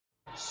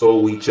So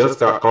we just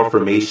got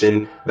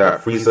confirmation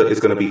that Frieza is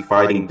going to be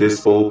fighting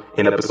Dyspo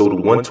in episode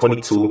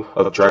 122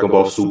 of Dragon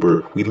Ball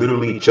Super. We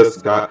literally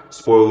just got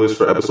spoilers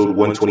for episode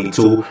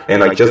 122,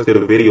 and I just did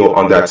a video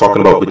on that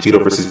talking about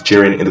Vegeta versus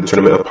Jiren in the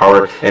Tournament of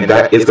Power, and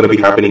that is going to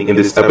be happening in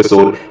this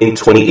episode in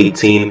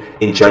 2018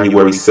 in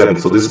January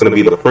 7th. So this is going to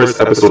be the first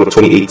episode of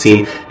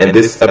 2018, and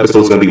this episode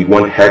is going to be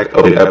one heck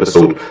of an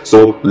episode.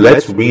 So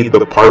let's read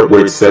the part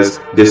where it says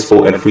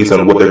Dyspo and Frieza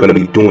and what they're going to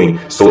be doing.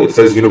 So it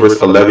says Universe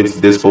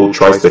 11's Dyspo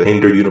tries to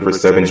hinder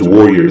Universe 7's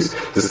warriors.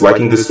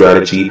 Disliking this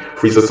strategy,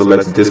 Frieza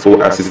selects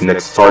Dyspo as his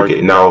next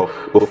target. Now,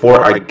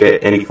 before I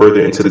get any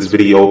further into this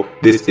video,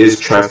 this is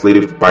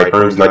translated by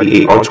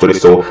Herms98 on Twitter,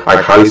 so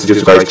I highly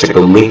suggest you guys check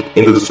the link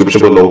in the description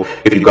below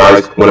if you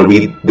guys want to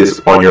read this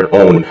on your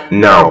own.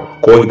 Now,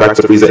 going back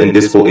to Frieza and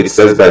Dyspo, it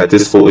says that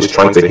Dyspo is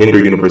trying to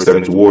hinder Universe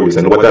 7's warriors,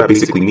 and what that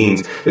basically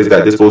means is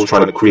that Dyspo is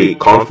trying to create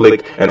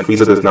conflict, and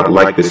Frieza does not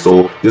like this.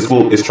 So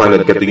Dyspo is trying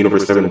to get the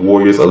Universe 7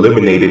 warriors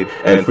eliminated,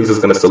 and Frieza is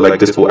going to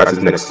select Dyspo as his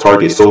next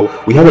target. So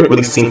we haven't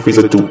really seen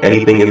Frieza do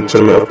anything in the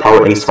Tournament of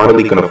Power, and he's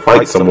finally going to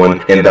fight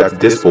someone, and that's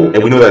Dyspo.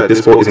 And we know that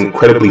Dyspo is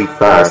incredibly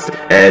fast,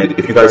 and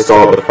if you guys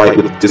saw the fight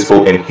with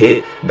Dyspo and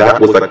Hit, that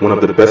was like one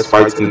of the best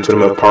fights in the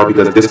Tournament of Power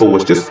because Dyspo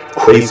was just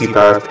crazy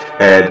fast,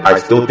 and I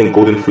still think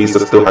Golden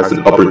Frieza still has an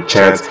upper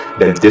chance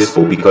than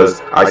Dyspo because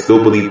I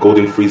still believe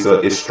Golden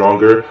Frieza is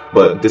stronger,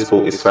 but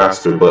Dyspo is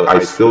faster. But I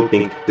still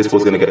think Dyspo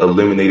is going to get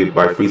eliminated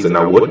by Frieza.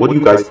 Now, what do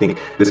you guys think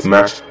this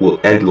match will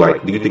end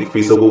like? Do you think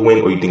Frieza will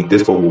win, or you think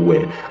Dyspo will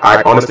win?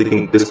 I honestly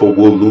think Dyspo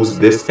will lose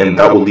this, and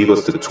that will leave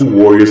us to two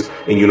warriors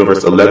in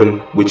Universe 11,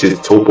 which is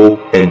Toppo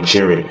and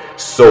Jiren.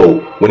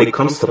 So when it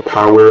comes to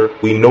power,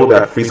 we know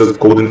that Frieza's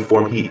golden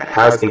form, he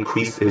has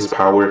increased his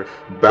power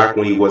back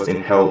when he was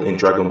in Hell in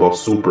Dragon Ball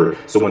Super.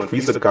 So when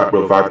Frieza got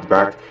revived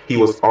back, he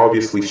was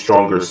obviously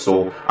stronger.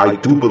 So I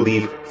do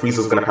believe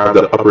Frieza's gonna have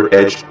the upper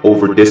edge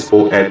over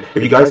Dyspo. And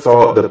if you guys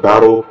saw the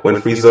battle when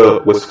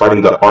Frieza was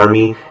fighting the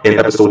army in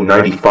episode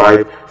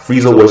 95,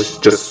 Frieza was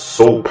just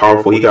so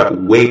powerful. He got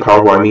way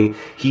powerful. I mean,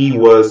 he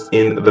was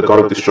in the God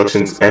of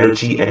Destruction's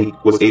energy, and he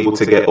was able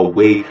to get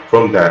away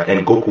from that,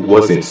 and Goku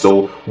wasn't.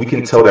 So we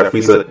can tell that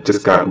Frieza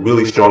just got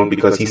really strong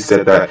because he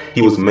said that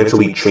he was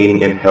mentally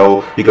training in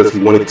Hell because he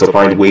wanted to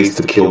find ways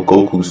to kill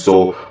Goku.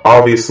 So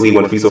obviously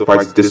when Frieza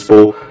fights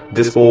Dyspo,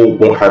 Dyspo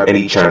won't have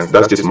any chance.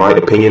 That's just my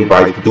opinion,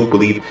 but I do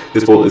believe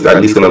Dyspo is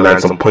at least going to land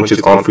some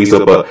punches on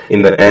Frieza, but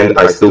in the end,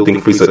 I still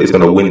think Frieza is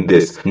going to win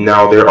this.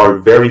 Now, there are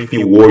very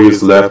few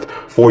warriors left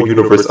for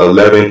Universe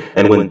 11,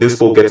 and when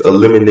Dyspo gets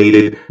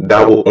eliminated,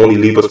 that will only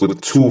leave us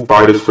with two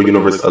fighters for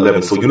Universe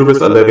 11. So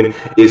Universe 11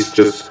 is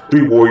just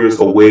three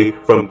warriors away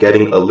from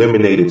getting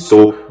eliminated.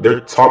 So their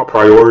top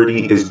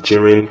priority is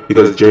Jiren,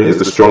 because Jiren is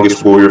the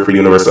strongest warrior for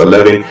Universe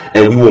 11,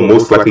 and we will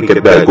most likely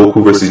get that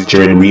Goku versus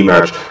Jiren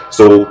rematch.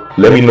 So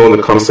let me know in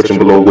the comment section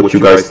below what you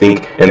guys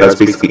think, and that's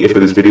basically it for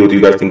this video. Do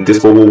you guys think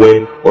Dyspo will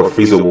win or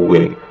Frieza will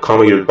win?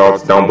 Comment your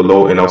thoughts down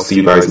below, and I'll see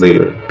you guys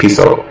later. Peace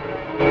out.